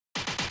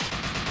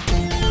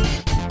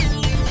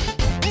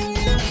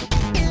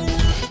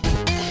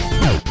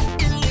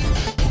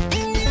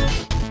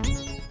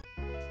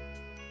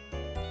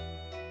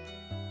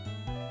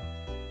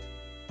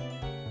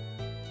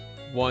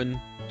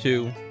1,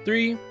 2,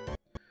 3.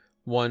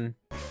 1,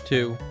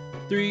 2,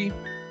 3. Hey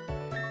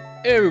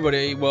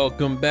everybody,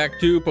 welcome back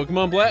to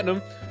Pokemon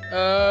Platinum.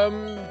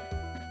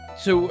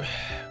 So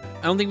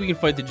I don't think we can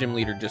fight the gym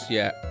leader just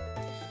yet.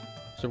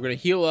 So we're gonna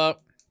heal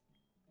up,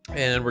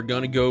 and we're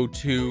gonna go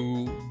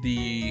to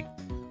the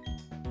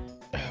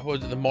what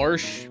was it, the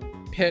Marsh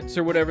pits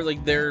or whatever,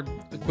 like they're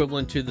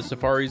equivalent to the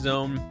Safari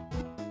Zone.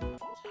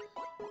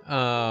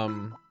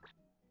 We're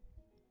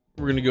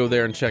gonna go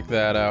there and check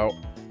that out.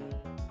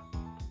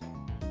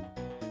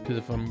 Because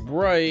if I'm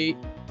right,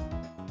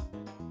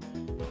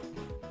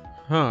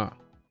 well,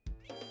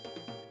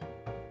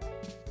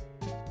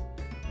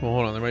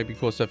 hold on, there might be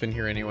cool stuff in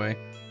here anyway.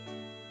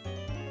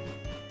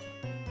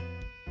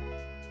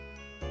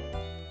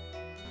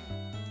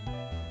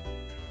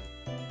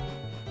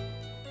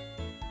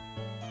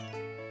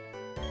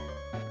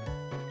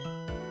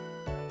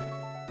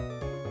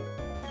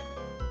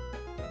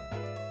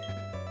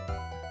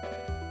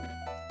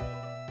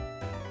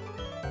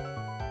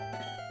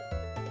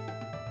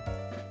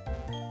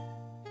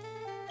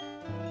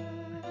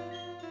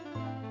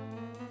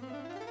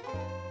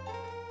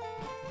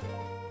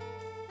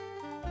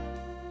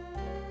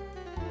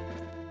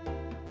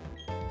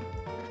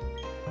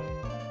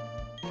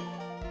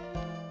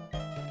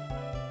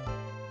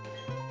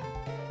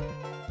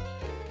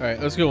 All right,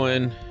 let's go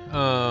in.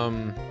 I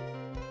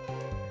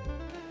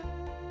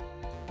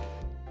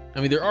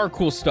mean, there are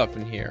cool stuff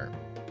in here,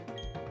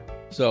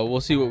 so we'll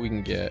see what we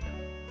can get.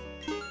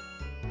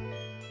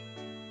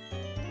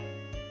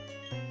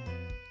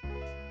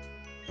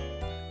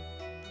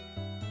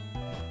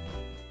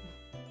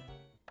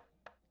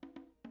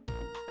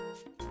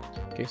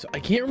 Okay, so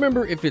I can't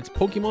remember if it's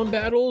Pokemon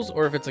battles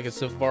or if it's like a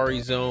Safari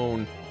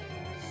Zone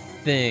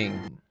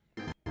thing.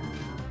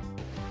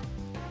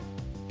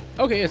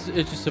 Okay, it's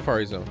just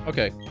Safari Zone.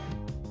 Okay.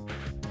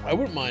 I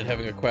wouldn't mind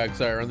having a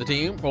Quagsire on the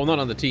team. Well, not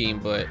on the team,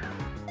 but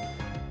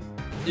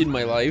in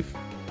my life.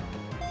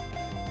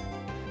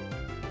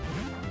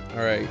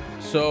 Alright,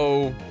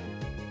 so I'm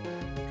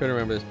trying to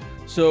remember this.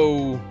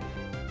 So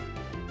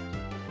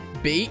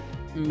bait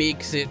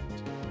makes it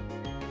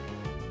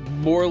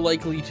more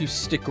likely to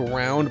stick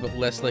around but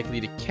less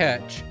likely to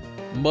catch.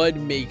 Mud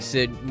makes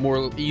it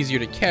easier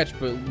to catch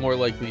but more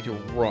likely to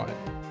run.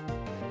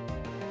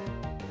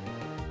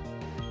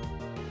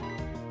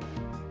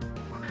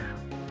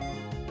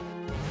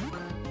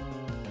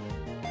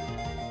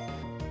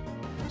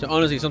 So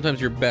honestly,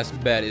 sometimes your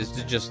best bet is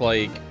to just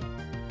like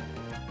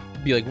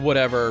be like,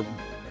 whatever.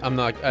 I'm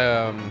just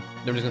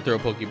gonna throw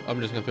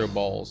I'm just gonna throw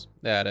balls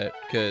at it,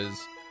 because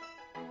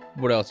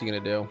what else are you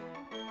gonna do?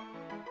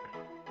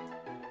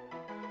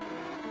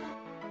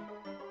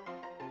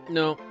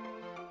 No.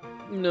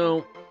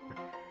 No.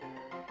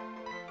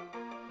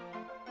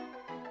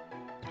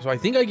 So I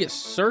think I get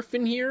Surf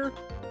in here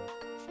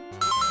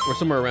or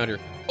somewhere around here.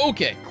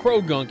 Okay,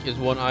 Krogunk is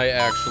one I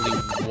actually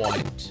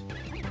want.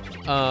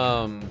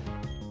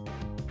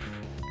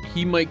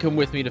 He might come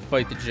with me to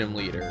fight the gym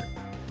leader.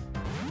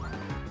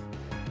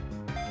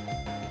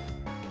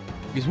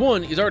 Because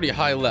one, he's already a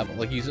high level.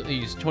 Like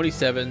he's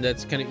 27,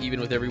 that's kind of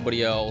even with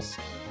everybody else.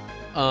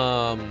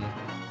 And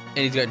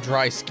he's got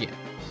dry skin,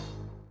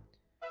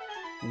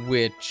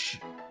 which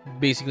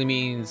basically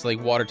means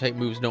like water type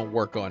moves don't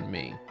work on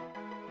me.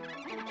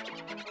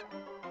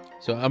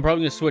 So I'm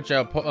probably gonna switch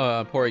out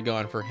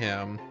Porygon for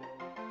him.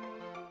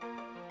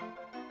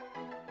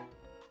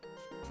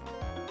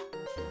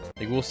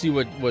 Like, we'll see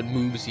what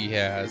moves he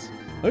has.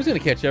 I'm just gonna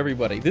catch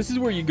everybody. This is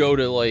where you go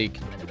to like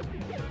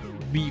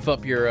beef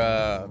up your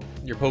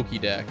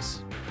Pokédex.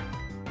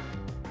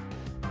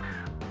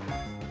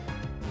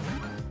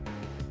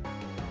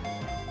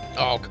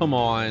 Oh, come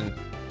on.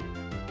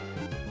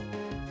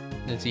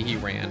 Let's see, he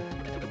ran.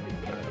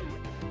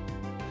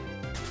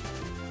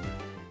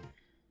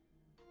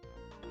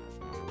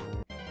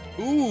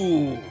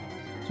 Ooh.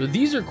 So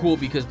these are cool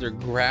because they're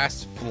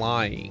grass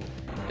flying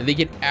and they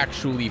can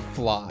actually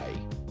fly.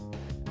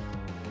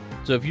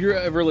 So if you're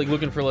ever like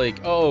looking for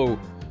like, oh,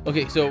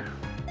 okay, so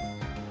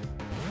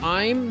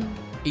I'm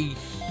a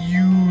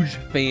huge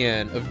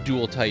fan of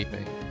dual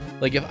typing.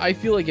 Like I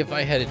feel like if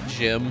I had a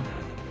gym,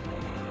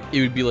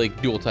 it would be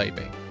like dual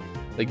typing.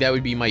 Like that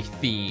would be my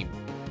theme.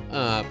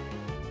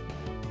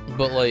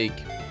 But like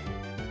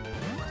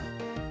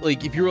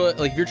if you're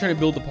trying to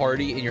build a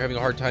party and you're having a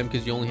hard time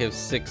because you only have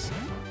 6,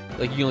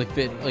 like you only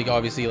fit like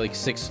obviously like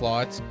 6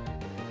 slots,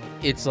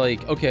 it's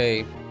like,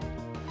 okay,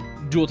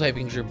 dual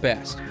typing is your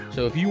best.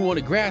 So if you want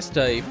a grass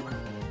type,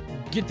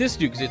 get this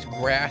dude because it's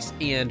grass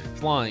and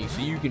flying.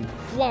 So you can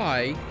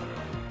fly,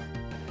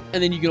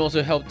 and then you can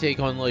also help take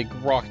on like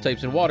rock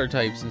types and water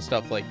types and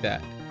stuff like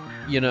that.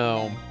 You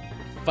know,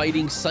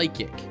 fighting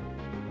psychic.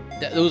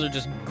 Those are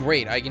just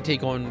great. I can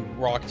take on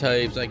rock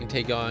types. I can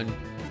take on,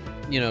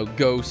 you know,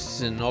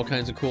 ghosts and all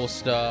kinds of cool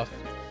stuff.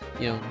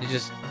 You know,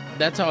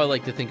 that's how I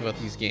like to think about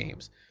these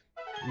games.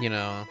 You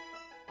know.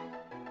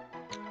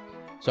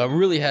 So I'm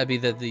really happy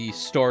that the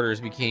starters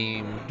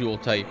became dual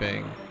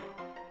typing.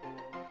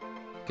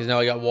 Because now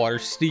I got water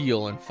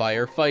steel and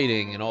fire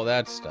fighting and all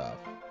that stuff.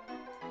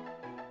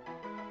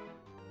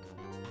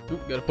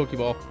 Oop, got a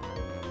Pokeball.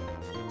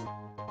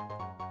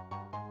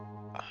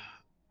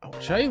 Oh,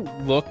 should I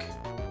look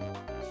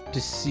to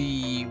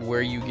see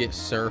where you get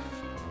Surf?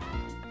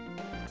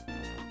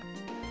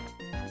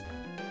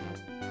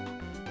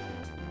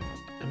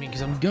 I mean,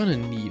 because I'm gonna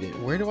need it.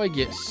 Where do I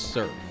get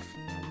Surf?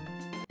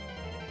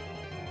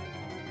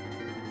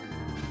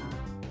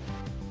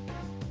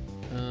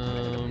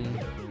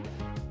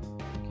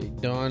 Okay,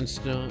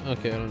 Dawnstone.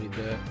 Okay, I don't need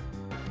that.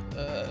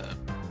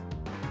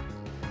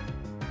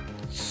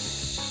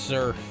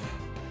 Surf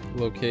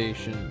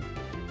location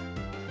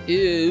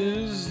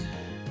is...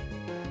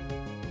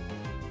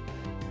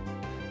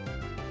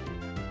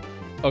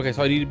 Okay,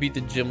 so I need to beat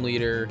the gym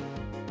leader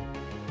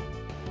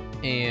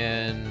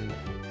and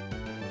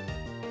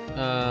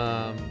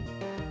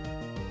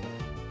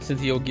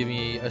Cynthia will give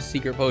me a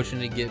secret potion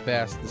to get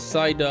past the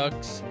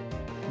Psyducks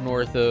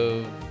north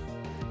of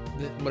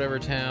whatever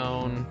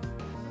town,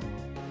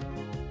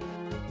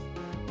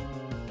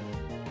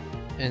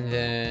 and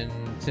then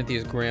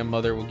Cynthia's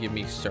grandmother will give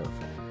me Surf.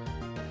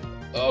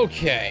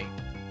 Okay.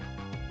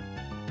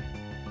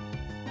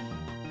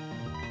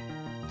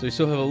 So we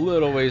still have a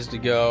little ways to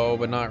go,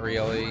 but not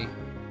really.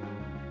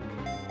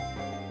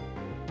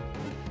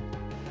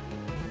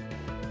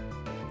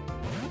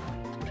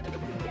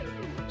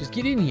 Just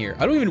get in here.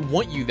 I don't even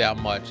want you that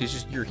much. It's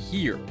just you're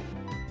here.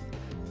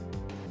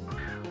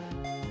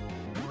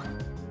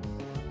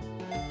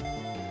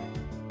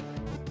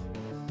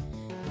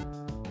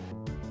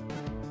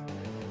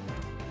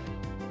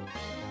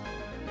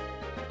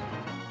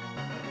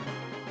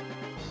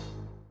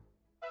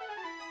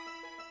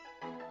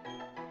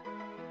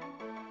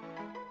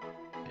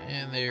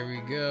 And there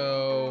we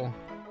go.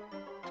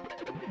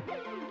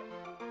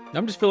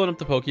 I'm just filling up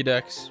the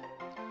Pokédex.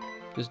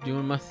 Just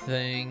doing my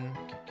thing.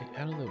 Get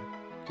out of the...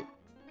 Get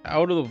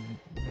out of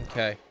the...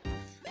 Okay.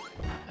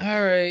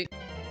 Alright.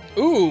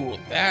 Ooh,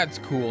 that's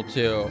cool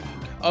too.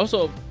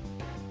 Also,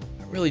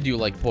 I really do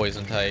like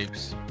poison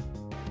types.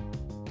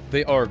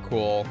 They are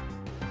cool.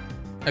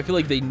 I feel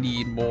like they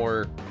need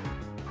more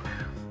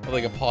of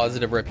like a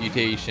positive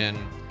reputation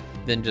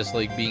than just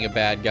like being a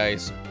bad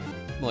guy's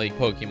like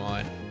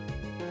Pokemon.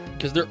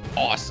 Because they're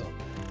awesome.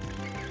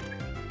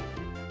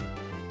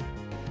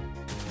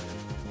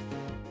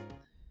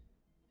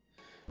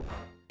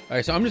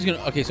 Alright, so I'm just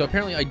gonna... Okay, so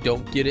apparently I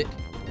don't get it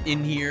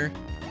in here.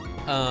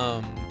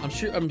 I'm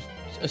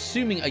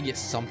assuming I get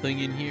something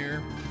in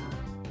here.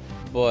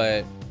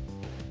 But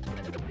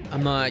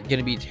I'm not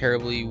gonna be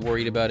terribly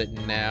worried about it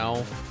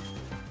now.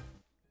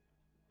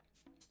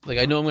 Like,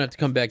 I know I'm gonna have to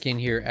come back in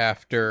here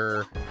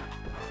after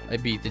I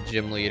beat the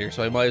gym leader.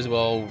 So I might as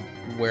well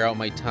wear out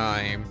my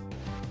time,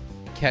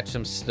 catch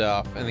some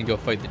stuff, and then go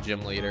fight the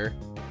gym leader.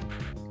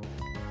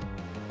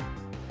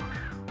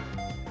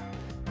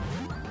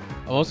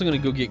 I'm also gonna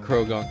go get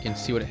Krogunk and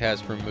see what it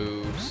has for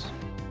moves.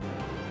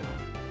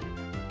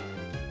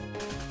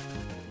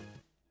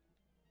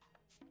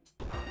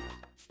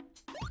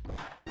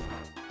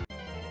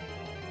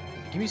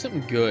 Give me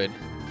something good.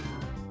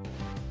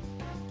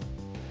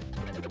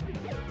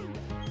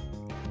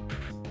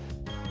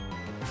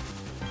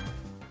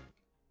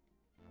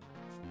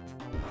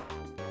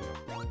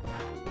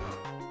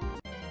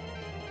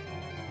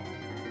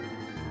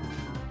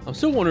 I'm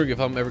still wondering if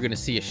I'm ever gonna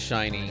see a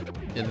shiny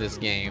in this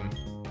game.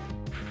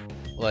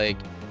 Like,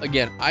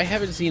 again, I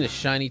haven't seen a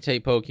shiny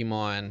type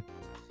Pokemon,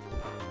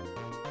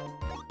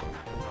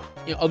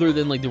 you know, other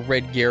than like the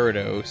red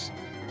Gyarados,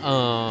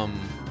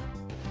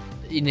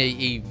 in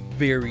a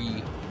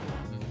very,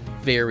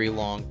 very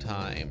long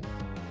time.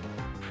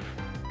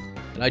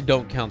 And I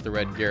don't count the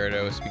red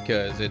Gyarados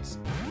because it's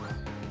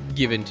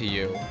given to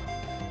you.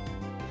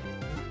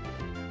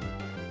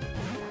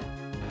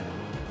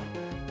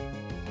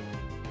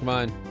 Come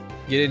on,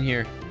 get in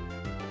here.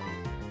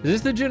 Is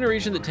this the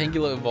generation that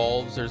Tangela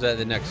evolves, or is that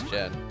the next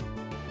gen?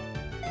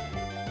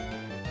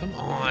 Come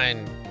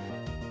on.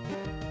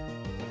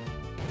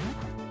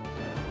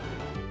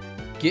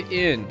 Get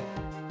in.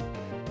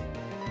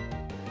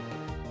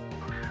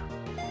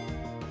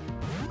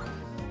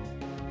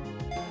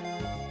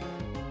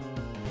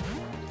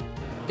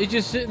 It's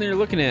just sitting there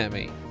looking at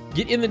me.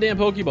 Get in the damn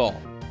Pokeball.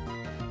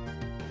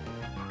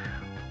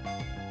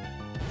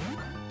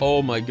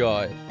 Oh my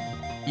god.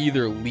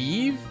 Either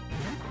leave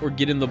or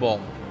get in the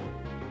ball.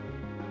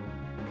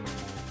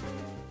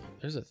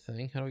 There's a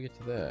thing. How do we get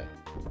to that?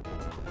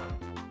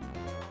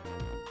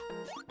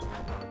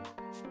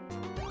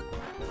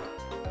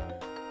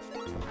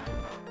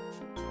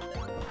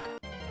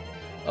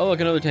 Oh, look,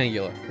 another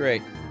Tangela.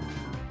 Great.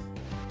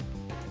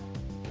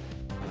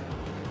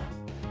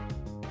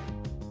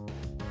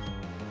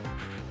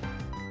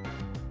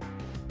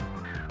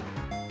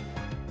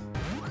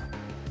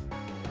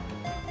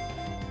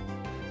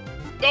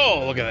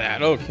 Oh, look at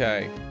that.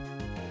 Okay.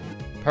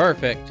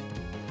 Perfect.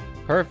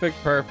 Perfect,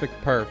 perfect,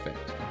 perfect.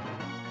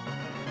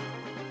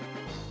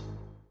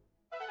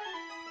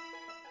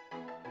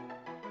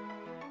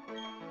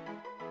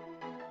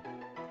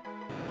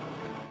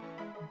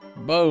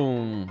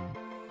 Boom.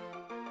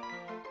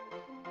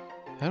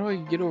 How do I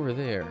get over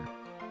there?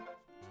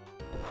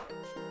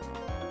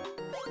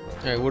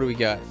 Alright, what do we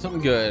got?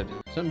 Something good.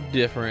 Something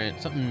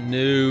different. Something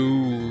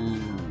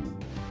new.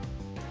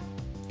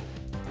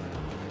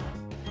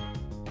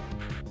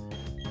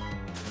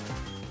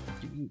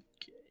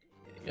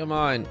 Come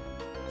on.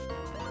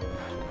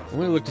 I'm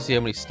gonna look to see how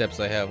many steps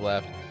I have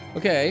left.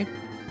 Okay.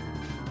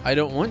 I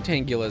don't want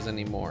Tangulas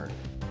anymore.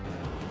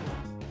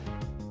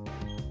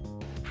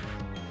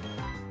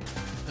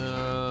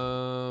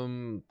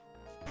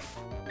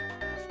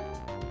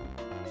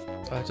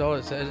 That's all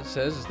it says. It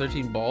says it's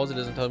 13 balls. It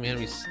doesn't tell me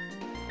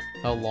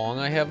how long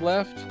I have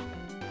left.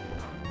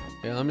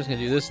 Okay, I'm just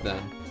gonna do this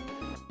then.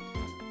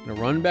 I'm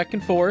gonna run back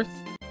and forth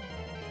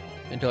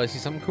until I see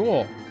something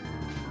cool.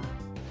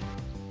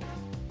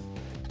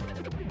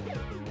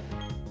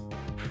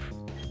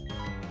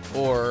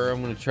 Or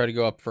I'm gonna try to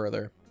go up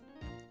further.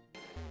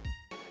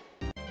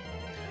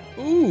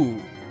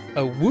 Ooh,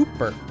 a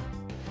whooper.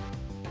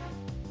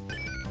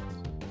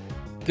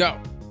 Go.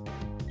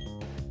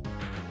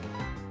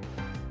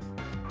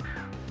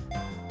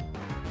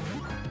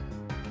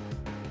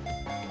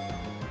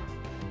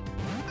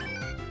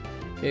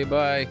 Okay,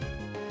 bye.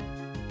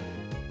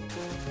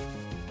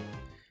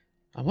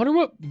 I wonder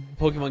what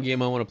Pokemon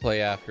game I want to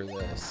play after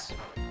this.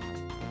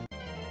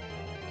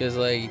 Because,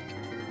 like...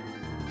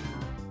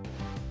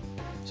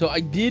 So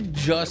I did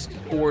just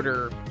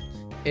order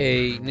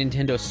a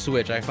Nintendo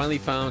Switch. I finally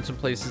found some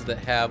places that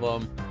have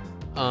them.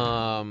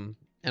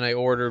 And I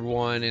ordered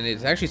one, and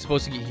it's actually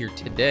supposed to get here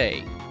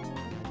today.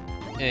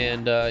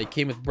 And it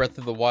came with Breath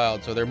of the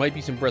Wild, so there might be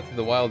some Breath of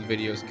the Wild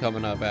videos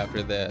coming up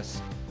after this.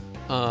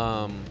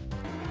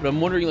 But I'm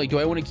wondering, like, do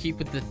I want to keep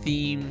with the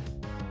theme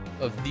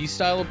of these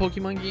style of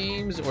Pokemon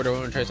games, or do I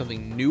want to try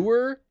something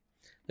newer?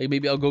 Like,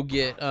 maybe I'll go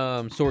get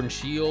Sword and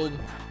Shield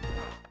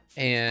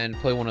and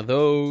play one of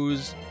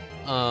those.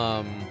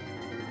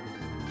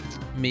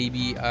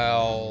 Maybe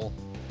I'll...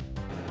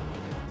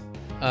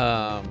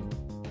 I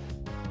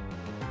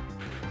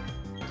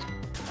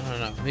don't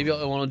know. Maybe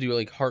I want to do,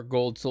 like, Heart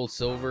Gold, Soul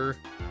Silver,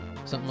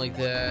 something like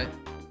that.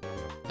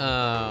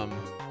 I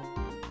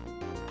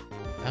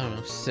don't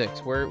know, 6.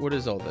 What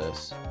is all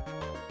this?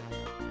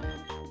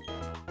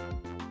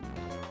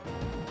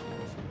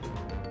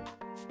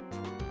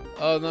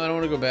 Oh, no, I don't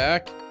want to go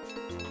back.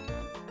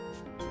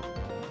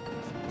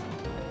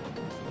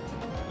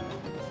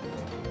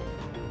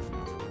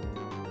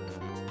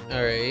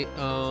 Alright,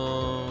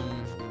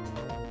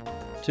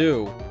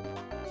 2.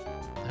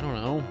 I don't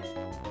know.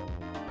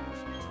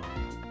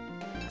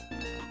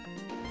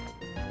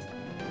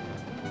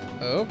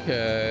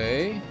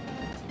 Okay.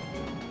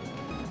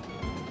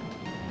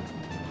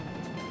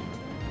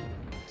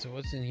 So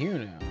what's in here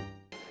now?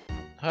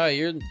 Hi,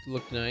 you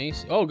look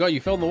nice. Oh god,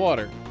 you fell in the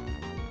water.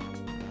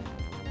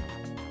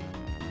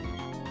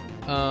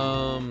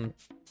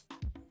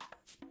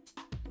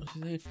 What's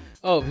his name?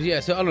 Oh yeah,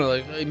 so I don't know,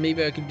 like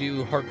maybe I could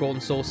do Heart Gold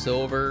and Soul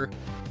Silver.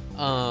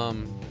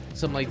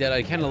 Something like that.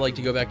 I kinda like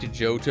to go back to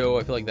Johto.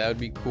 I feel like that would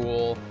be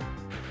cool.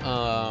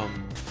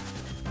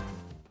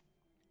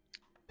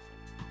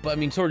 But I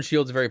mean, Sword and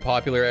Shield's very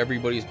popular.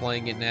 Everybody's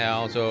playing it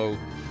now, so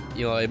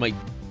you know it might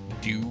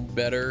do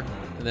better.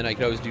 And then I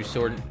could always do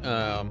Sword,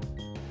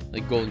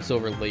 like Gold and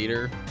Silver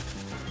later.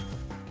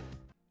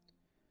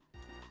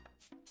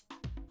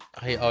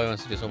 I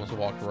honestly just almost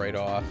walked right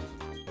off.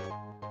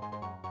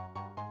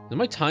 Is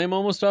my time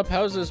almost up?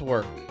 How does this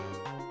work?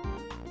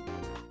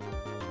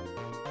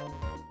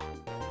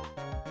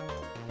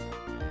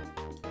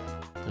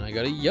 And I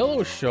got a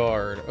yellow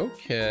shard.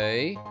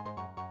 Okay.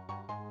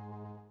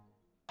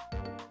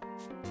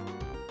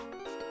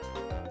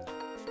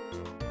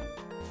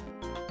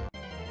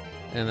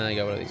 And then I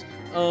got one of these.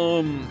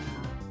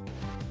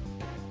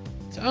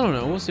 So I don't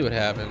know. We'll see what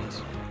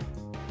happens.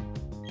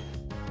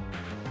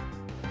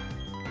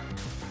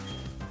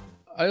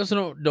 I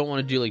also don't want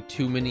to do like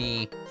too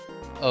many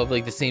of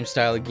like the same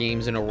style of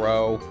games in a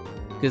row,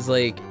 because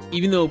like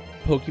even though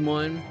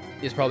Pokemon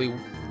is probably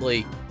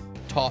like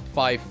top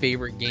 5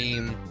 favorite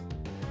game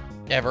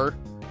ever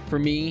for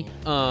me,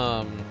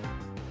 I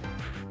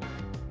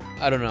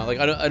don't know. Like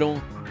I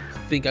don't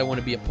think I want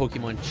to be a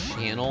Pokemon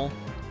channel.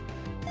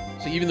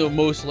 So even though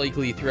most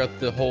likely throughout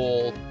the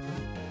whole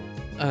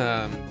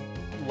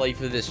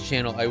life of this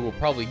channel, I will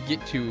probably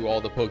get to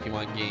all the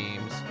Pokemon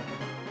games,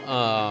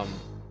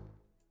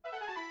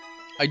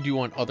 I do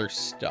want other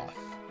stuff.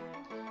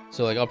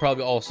 So like I'll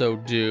probably also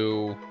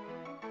do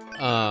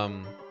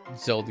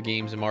Zelda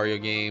games and Mario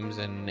games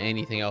and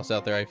anything else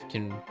out there I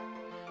can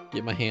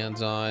get my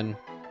hands on.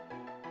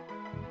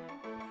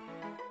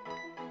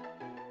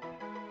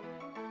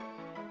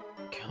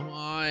 Come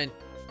on.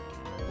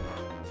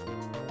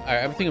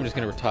 Alright, I think I'm just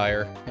gonna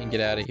retire and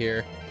get out of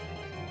here.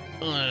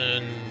 Oh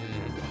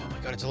my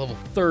god, it's a level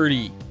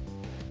 30.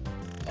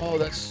 Oh,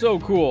 that's so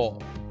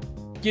cool.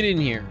 Get in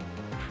here.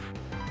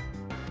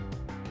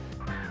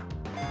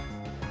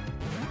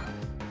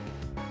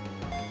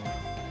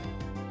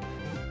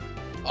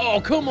 Oh,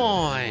 come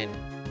on!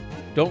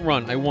 Don't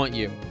run, I want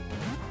you.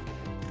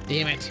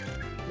 Damn it.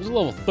 It was a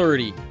level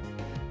 30.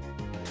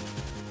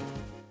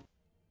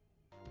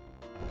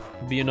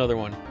 Be another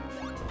one.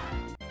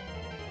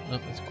 Oh,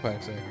 that's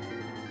Quagsire.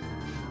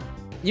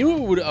 You know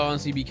what would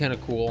honestly be kind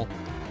of cool?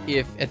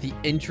 If at the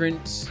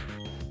entrance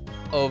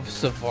of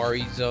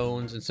Safari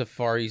Zones and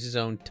Safari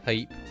Zone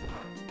type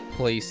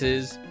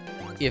places,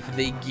 if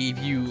they gave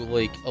you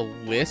like a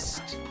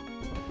list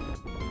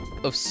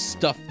of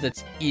stuff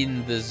that's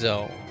in the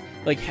zone.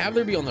 Like have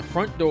there be on the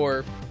front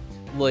door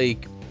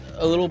like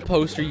a little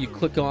poster you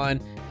click on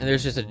and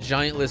there's just a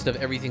giant list of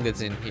everything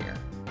that's in here.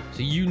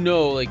 So you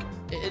know, like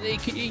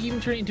it could even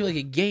turn it into like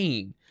a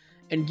game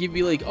and give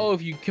you like, oh,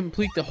 if you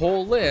complete the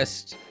whole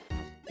list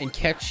and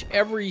catch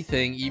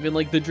everything, even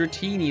like the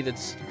Dratini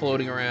that's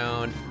floating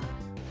around,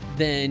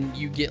 then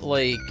you get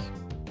like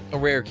a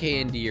rare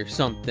candy or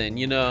something,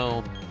 you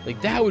know?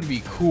 Like that would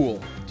be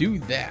cool. Do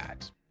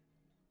that.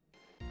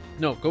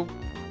 No, go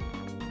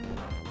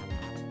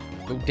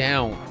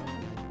down.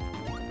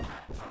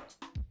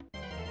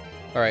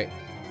 All right,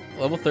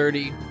 level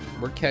 30.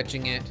 We're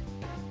catching it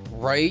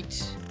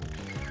right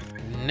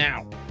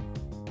now.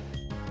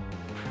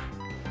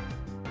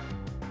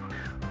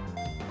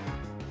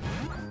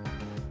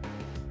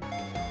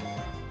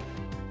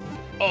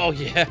 Oh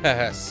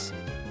yes.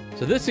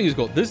 So this thing is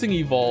cool. This thing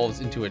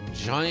evolves into a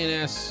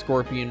giant-ass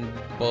scorpion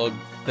bug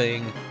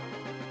thing.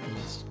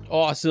 It's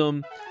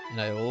awesome, and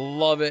I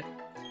love it,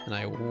 and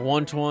I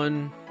want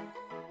one.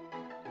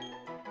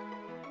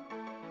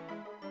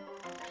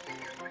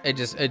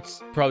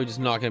 It's probably just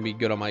not gonna be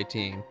good on my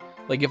team.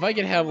 Like, if I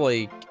could have,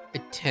 like, a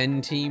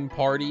 10-team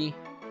party,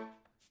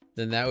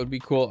 then that would be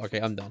cool. Okay,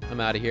 I'm done. I'm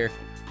out of here.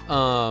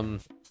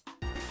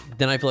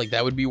 Then I feel like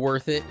that would be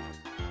worth it,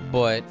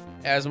 but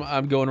as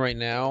I'm going right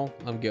now,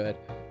 I'm good.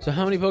 So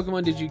how many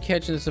Pokemon did you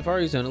catch in the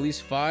Safari Zone? At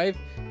least 5?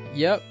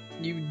 Yep,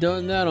 you've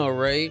done that all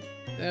right.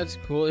 That's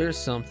cool. Here's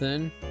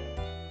something.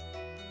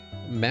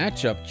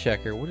 Matchup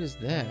checker. What is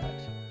that?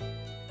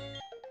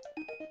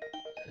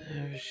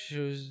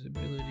 Shows the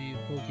ability of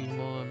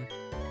Pokemon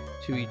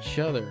to each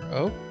other.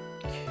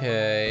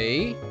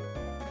 Okay.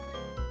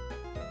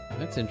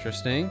 That's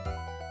interesting.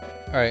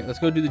 All right, let's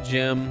go do the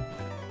gym.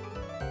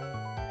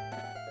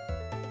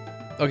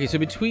 Okay, so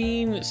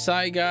between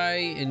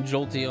Saigai and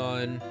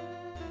Jolteon...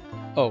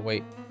 Oh,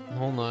 wait.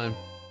 Hold on.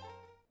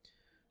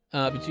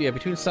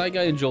 Between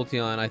Saigai and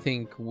Jolteon, I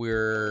think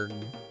we're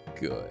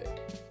good.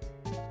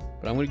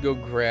 But I'm going to go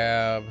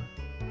grab...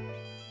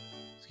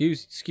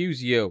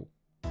 Excuse you.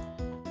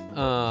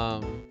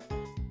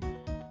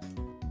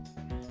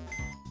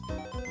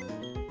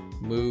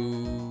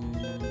 Move.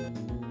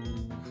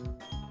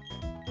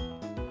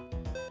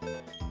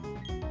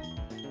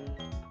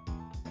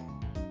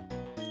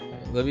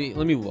 Let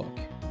me look.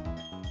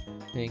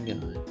 Hang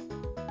on.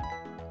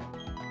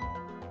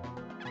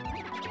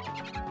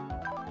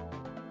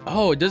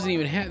 Oh, it doesn't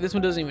even have, this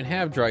one doesn't even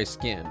have dry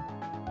skin.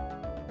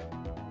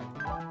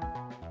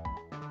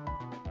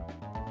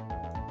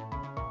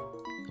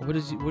 What do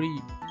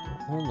you,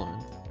 hold on.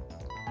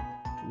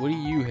 What do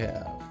you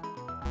have?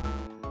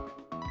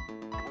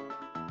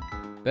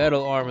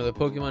 Battle armor. The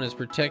Pokemon is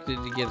protected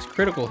against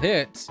critical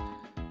hits.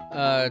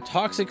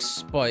 Toxic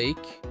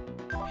Spike.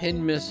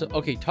 Pin missile.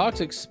 Okay,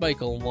 Toxic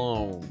Spike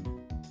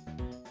alone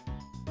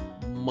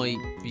might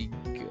be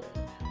good.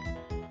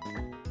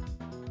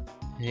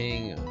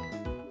 Hang on.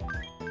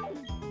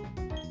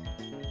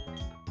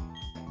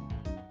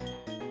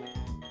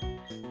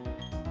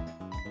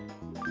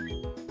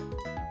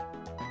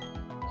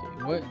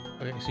 Okay, what?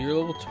 Okay, so you're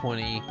level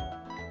 20.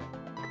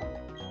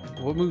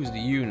 What moves do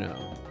you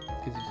know?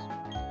 Because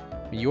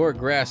you're a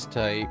grass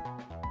type.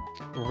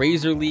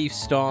 Razor Leaf,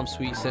 Stomp,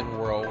 Sweet Scent,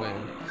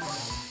 Whirlwind.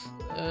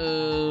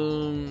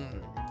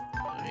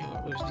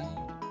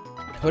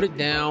 Put it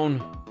down.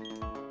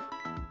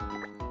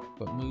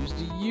 What moves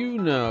do you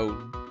know?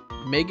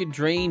 Mega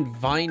Drain,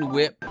 Vine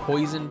Whip,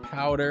 Poison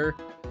Powder.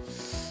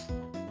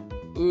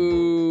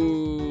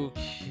 Ooh,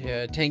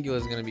 yeah,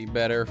 Tangula's gonna be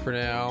better for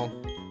now.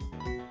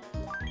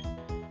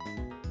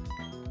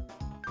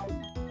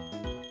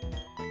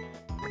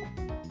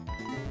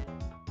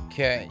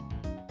 Okay,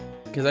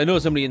 because I know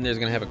somebody in there is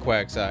gonna have a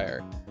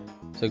Quagsire.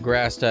 So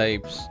grass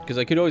types, because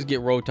I could always get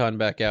Rotom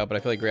back out, but I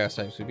feel like grass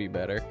types would be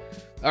better.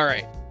 All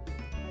right,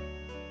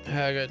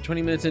 I got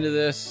 20 minutes into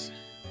this.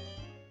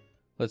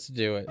 Let's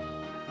do it.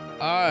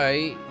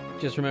 I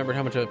just remembered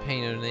how much of a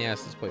pain in the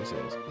ass this place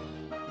is.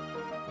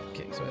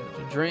 Okay, so I have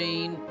to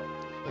drain.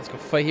 Let's go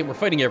fight him. We're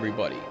fighting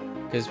everybody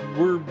because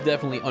we're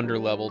definitely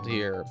under-leveled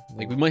here.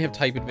 Like, we might have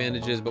type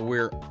advantages, but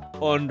we're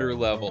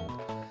under-leveled.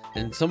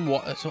 And so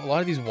a lot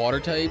of these water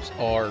types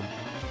are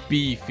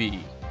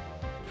beefy.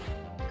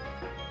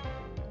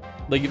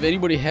 Like, if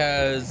anybody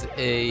has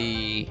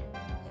a,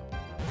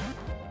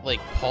 like,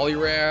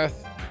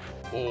 Poliwrath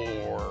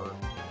or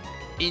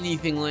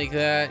anything like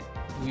that,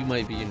 we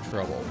might be in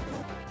trouble.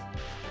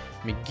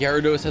 I mean,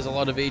 Gyarados has a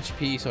lot of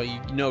HP, so you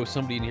know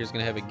somebody in here is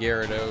going to have a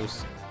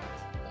Gyarados.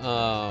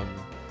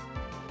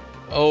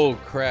 Oh,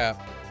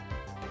 crap.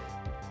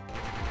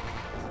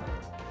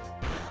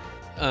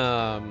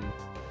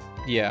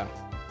 Yeah.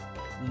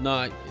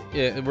 Not...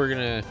 Yeah, we're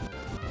going to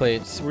play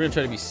it... We're going to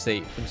try to be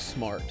safe and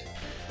smart.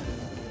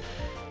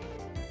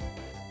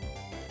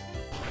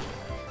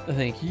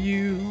 Thank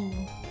you.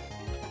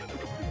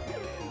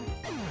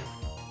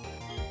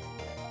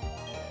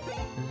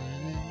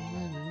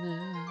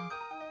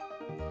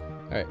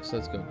 Alright, so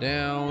let's go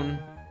down.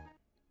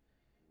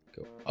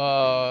 Go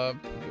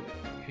up. Go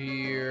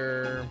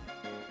here.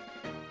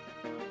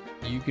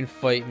 You can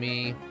fight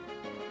me.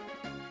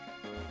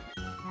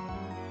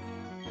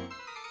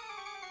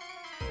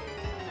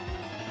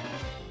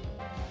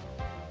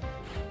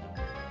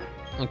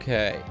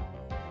 Okay.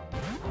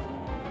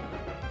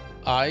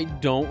 I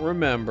don't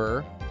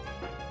remember.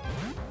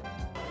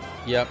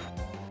 Yep.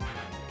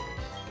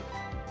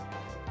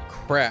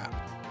 Crap.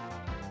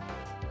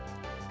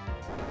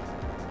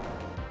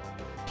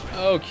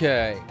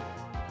 Okay.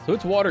 So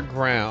it's water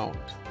ground.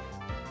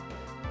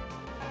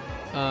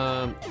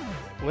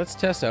 Let's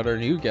test out our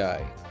new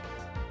guy.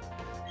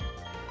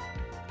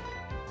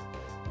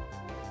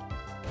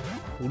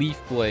 Leaf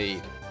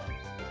Blade.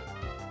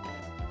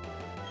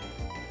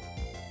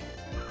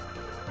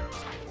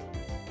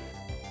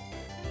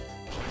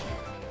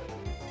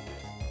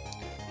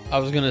 I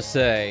was gonna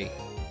say,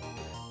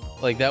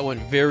 like, that went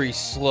very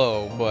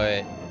slow,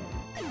 but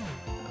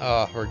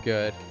we're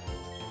good.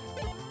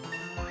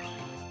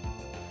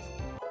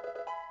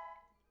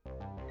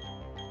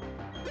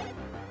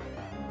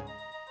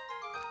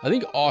 I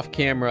think off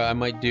camera I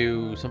might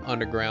do some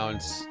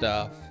underground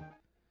stuff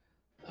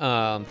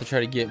to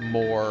try to get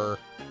more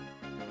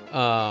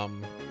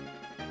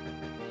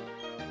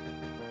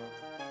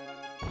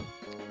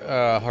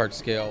hard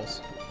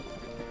scales.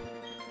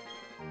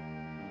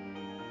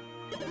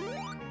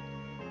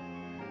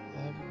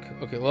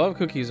 Okay, lava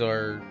cookies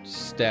are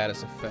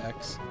status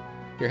effects.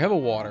 Here, have a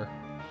water.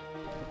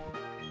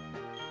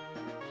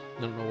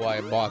 I don't know why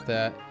I bought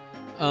that.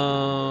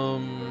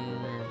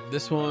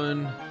 This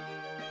one.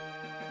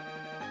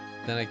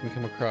 Then I can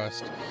come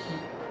across.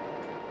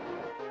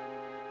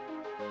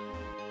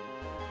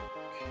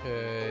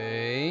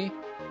 Okay.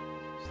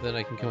 So then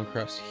I can come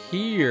across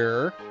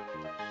here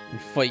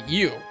and fight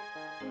you.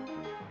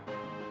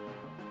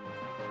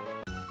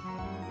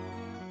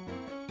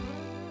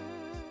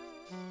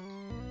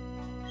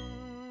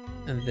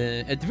 And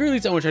then, at the very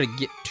least, I want to try to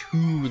get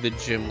to the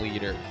gym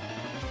leader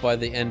by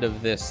the end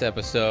of this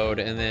episode,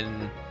 and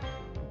then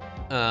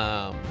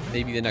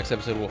maybe the next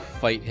episode we'll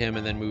fight him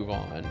and then move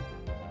on.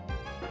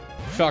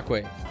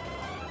 Shockwave.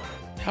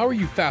 How are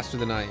you faster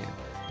than I am?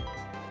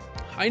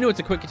 I know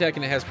it's a quick attack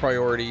and it has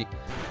priority,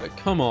 but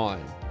come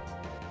on.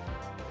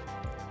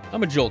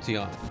 I'm a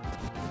Jolteon.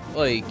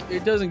 Like,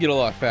 it doesn't get a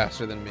lot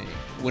faster than me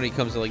when it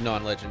comes to, like,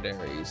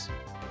 non-legendaries.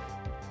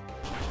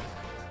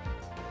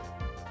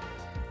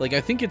 Like,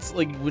 I think it's,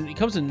 like, when it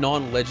comes to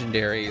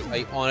non-legendaries,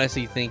 I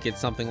honestly think it's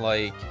something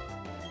like,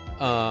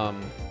 I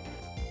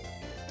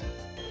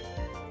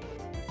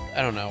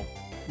don't know,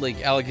 like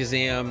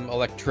Alakazam,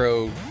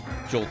 Electrode,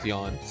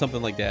 Jolteon,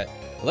 something like that.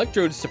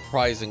 Electrode's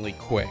surprisingly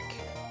quick,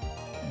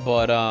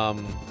 but,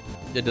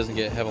 it doesn't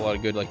have a lot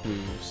of good, like,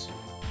 moves.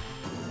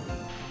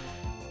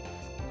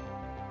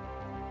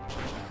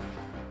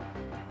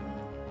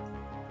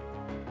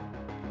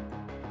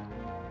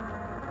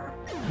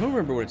 I don't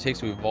remember what it takes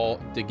to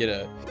evolve to get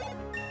an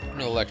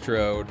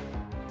Electrode.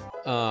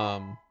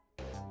 Like,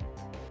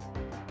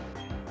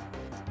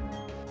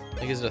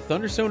 is it a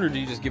Thunderstone, or do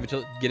you just get it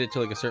to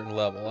like a certain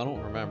level? I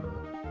don't remember.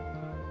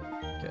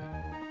 Okay.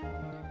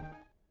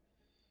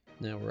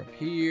 Now we're up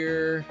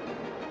here.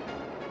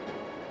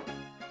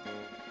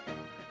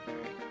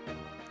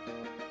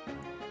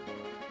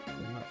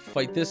 I'm gonna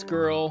fight this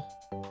girl.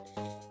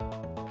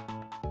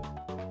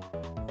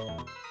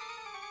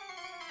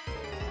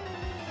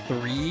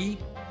 Three.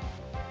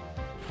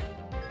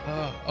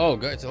 Oh,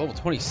 God, it's a level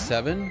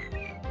 27.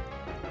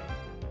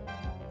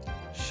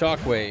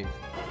 Shockwave.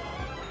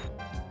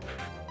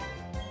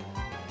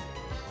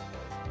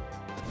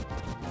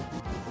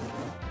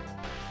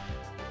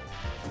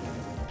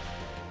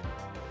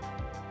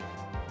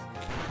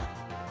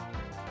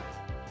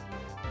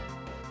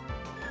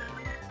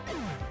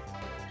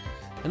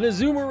 And a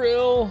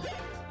Azumarill.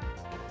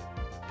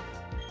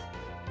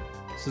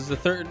 This is the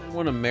third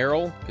one of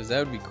Meryl, because that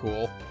would be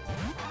cool.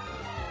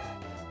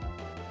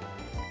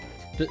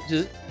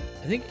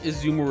 I think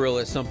Azumarill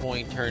at some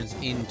point turns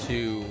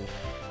into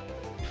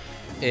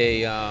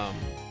a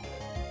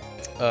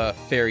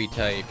fairy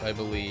type, I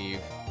believe.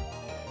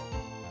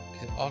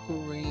 Aqua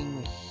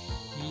Ring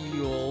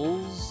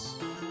heals.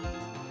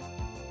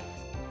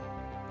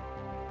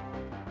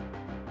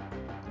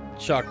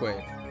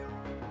 Shockwave.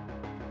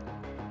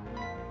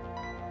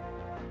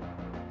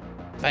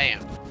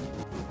 Bam.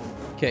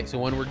 Okay, so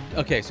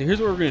here's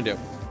what we're gonna do.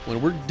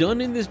 When we're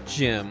done in this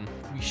gym,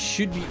 we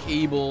should be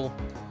able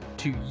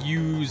to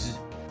use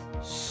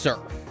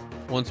Surf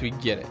once we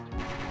get it.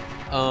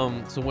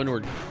 So when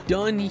we're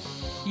done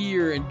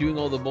here and doing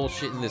all the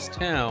bullshit in this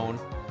town,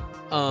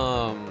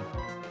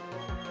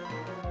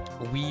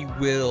 we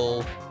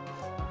will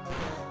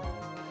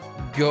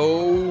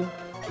go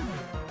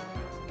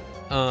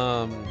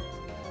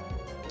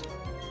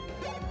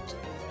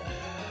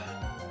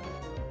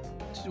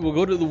we'll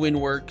go to the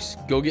Windworks,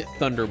 go get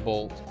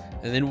Thunderbolt,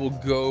 and then we'll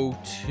go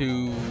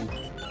to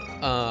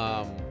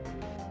the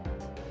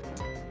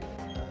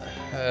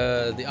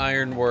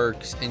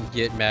Ironworks and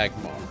get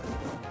Magmar.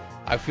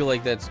 I feel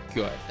like that's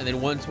good. And then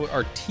once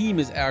our team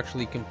is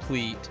actually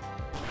complete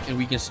and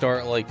we can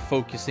start like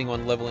focusing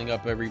on leveling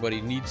up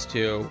everybody needs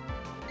to,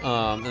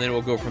 and then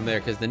we'll go from there,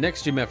 because the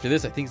next gym after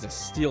this I think is a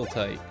steel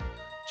type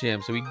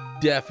gym, so we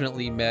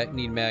definitely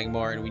need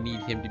Magmar, and we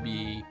need him to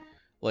be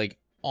like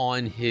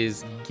on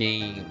his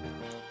game,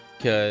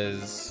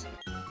 because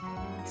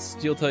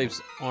steel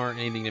types aren't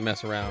anything to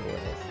mess around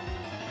with.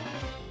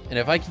 And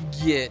if I could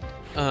get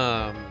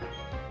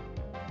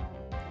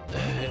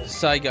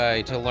Side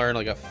Guy to learn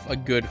like a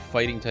good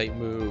fighting type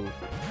move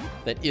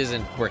that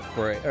isn't Brick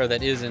Break, or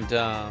that isn't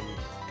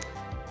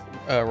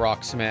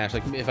Rock Smash,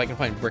 like if I can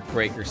find Brick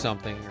Break or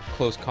something, or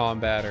Close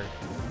Combat or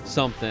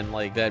something,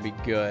 like that'd be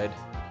good.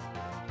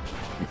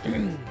 I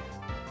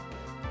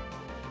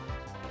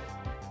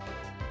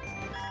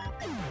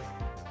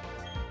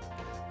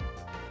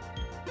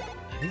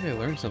think I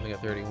learned something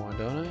at 31,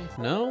 don't I?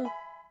 No?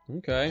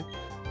 Okay.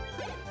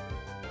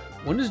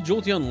 When does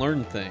Jolteon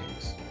learn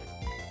things?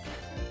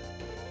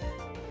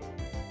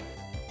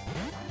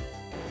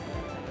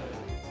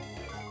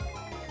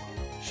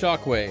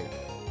 Shockwave.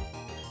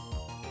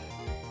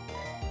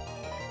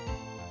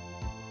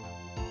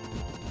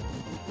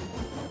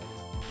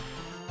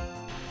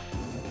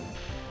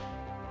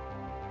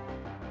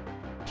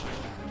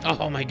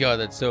 Oh my god,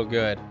 that's so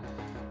good.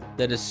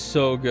 That is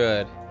so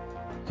good.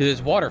 Because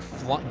it's water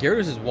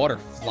Gyarados is water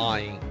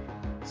flying.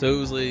 So it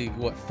was like,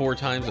 what, 4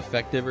 times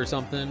effective or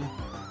something?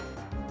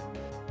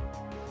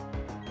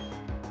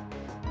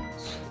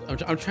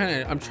 I'm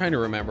trying to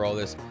remember all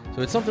this.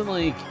 So it's something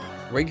like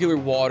regular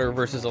water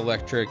versus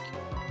electric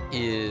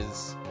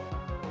is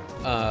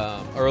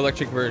or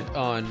electric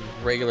on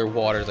regular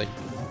water is like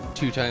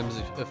 2 times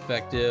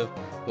effective,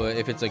 but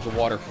if it's like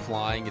water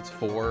flying, it's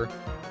 4.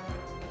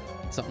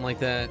 Something like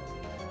that.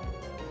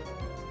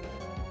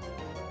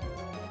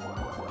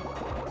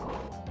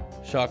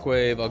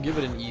 Shockwave, I'll give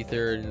it an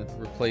ether and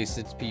replace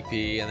its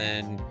PP, and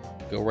then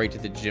go right to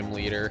the gym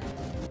leader.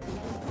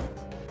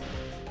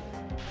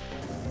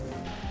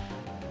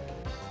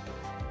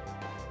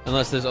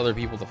 Unless there's other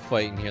people to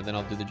fight in here, then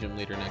I'll do the gym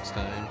leader next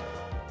time.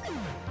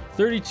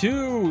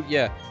 32!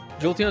 Yeah,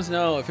 Jolteon's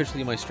now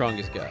officially my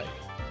strongest guy.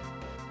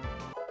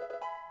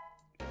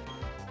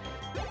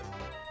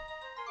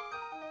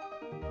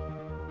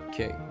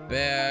 Okay,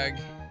 bag.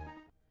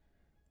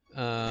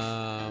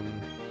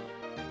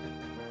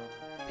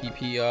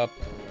 PP up.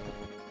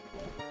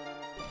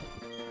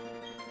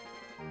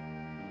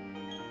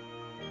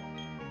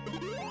 I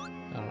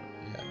don't know,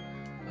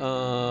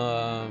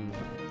 yeah.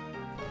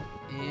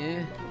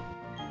 Yeah.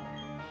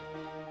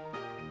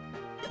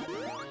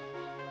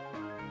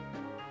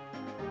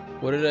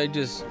 What did I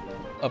just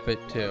up it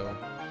to?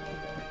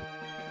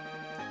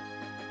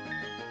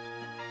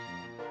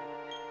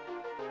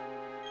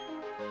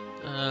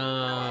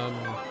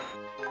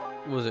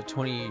 Was it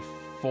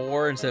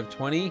 24 instead of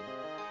 20?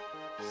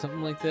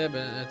 Something like that,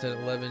 but that's at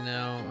 11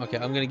 now. Okay,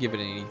 I'm gonna give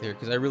it an ether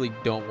because I really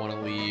don't want to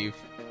leave.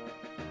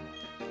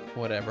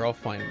 Whatever, I'll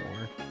find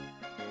more.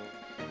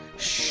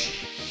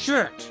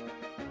 Shit!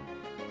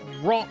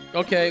 Wrong.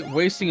 Okay,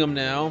 wasting them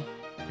now.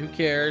 Who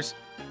cares?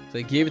 So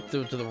they gave it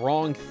to the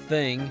wrong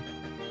thing.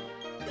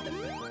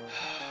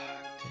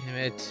 Damn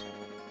it.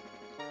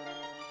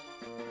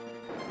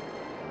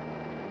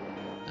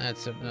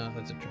 That's a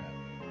trap.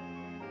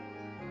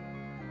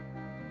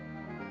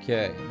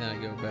 Okay, then I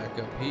go back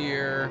up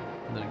here,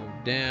 and then I go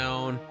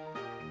down,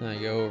 then I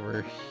go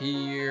over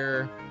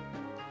here,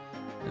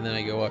 and then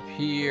I go up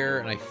here,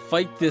 and I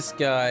fight this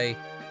guy,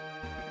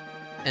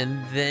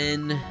 and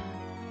then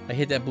I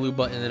hit that blue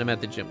button, and then I'm at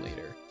the gym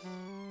leader.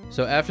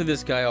 So after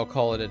this guy, I'll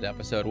call it an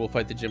episode. We'll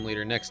fight the gym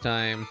leader next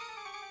time,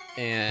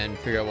 and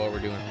figure out what we're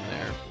doing from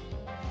there.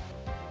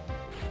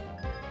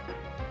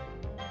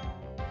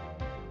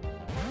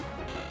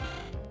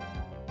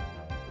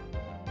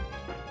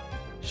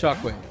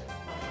 Shockwave.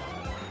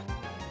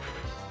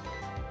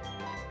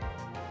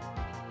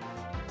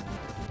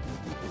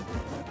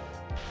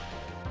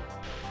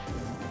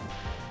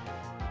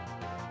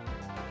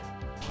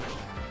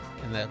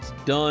 And that's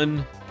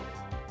done.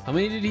 How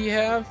many did he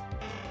have?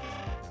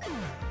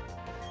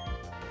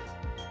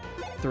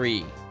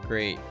 3.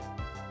 Great.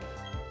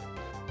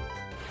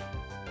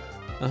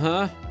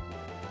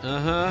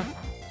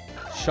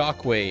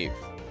 Shockwave.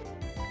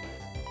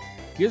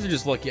 You guys are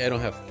just lucky I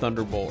don't have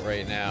Thunderbolt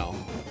right now.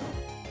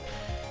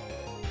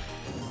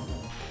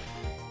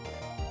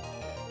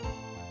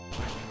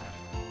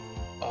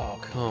 Oh,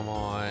 come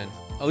on.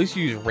 At least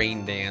you use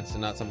Rain Dance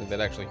and not something that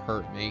actually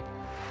hurt me.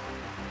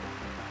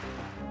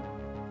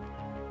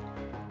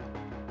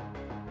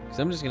 Because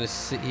I'm just going to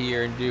sit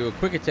here and do a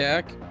quick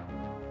attack.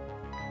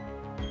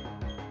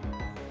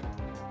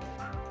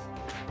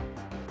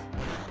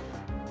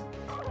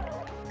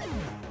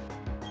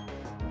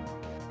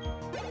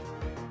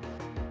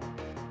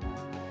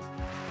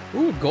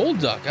 Ooh,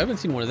 Golduck. I haven't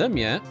seen one of them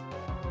yet.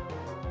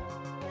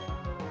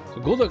 So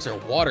Golducks are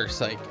water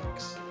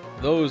psychics.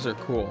 Those are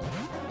cool.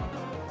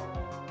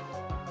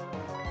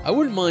 I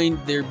wouldn't mind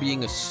there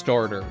being a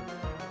starter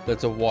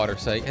that's a water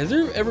psychic. Has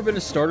there ever been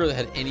a starter that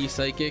had any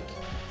psychic?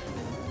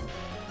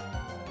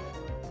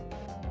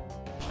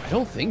 I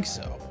don't think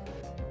so.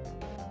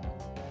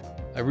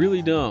 I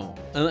really don't.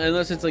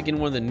 Unless it's like in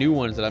one of the new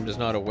ones that I'm just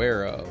not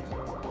aware of.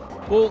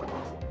 Well,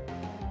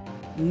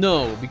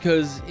 no,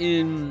 because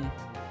in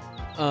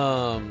what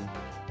am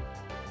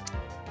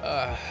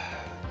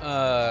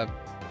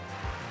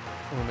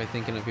I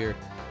thinking of here?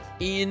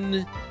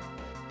 In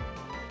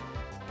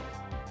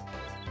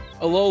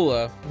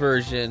Alola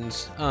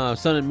versions,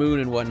 Sun and Moon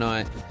and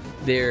whatnot,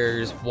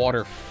 there's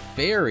Water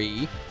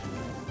Fairy,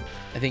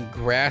 I think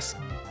Grass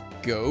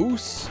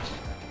Ghost,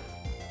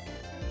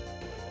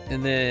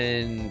 and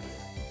then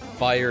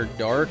Fire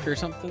Dark or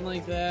something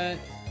like that.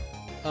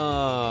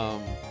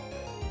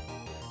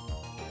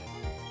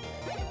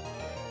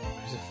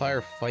 Is it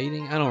Fire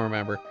Fighting? I don't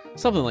remember.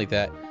 Something like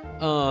that.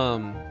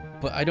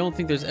 But I don't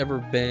think there's ever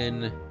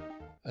been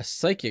a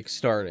Psychic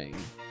starting.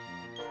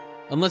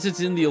 Unless it's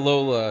in the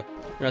Alola,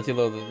 or not the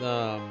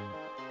Alola,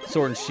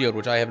 Sword and Shield,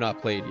 which I have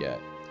not played yet.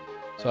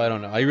 So I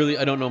don't know.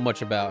 I don't know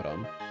much about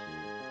them.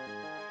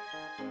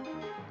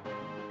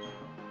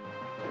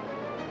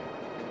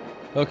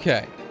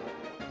 Okay.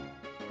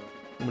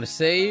 I'm gonna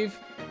save.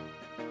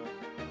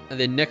 And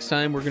then next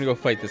time we're gonna go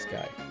fight this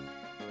guy.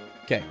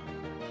 Okay.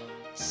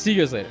 See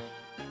you guys later.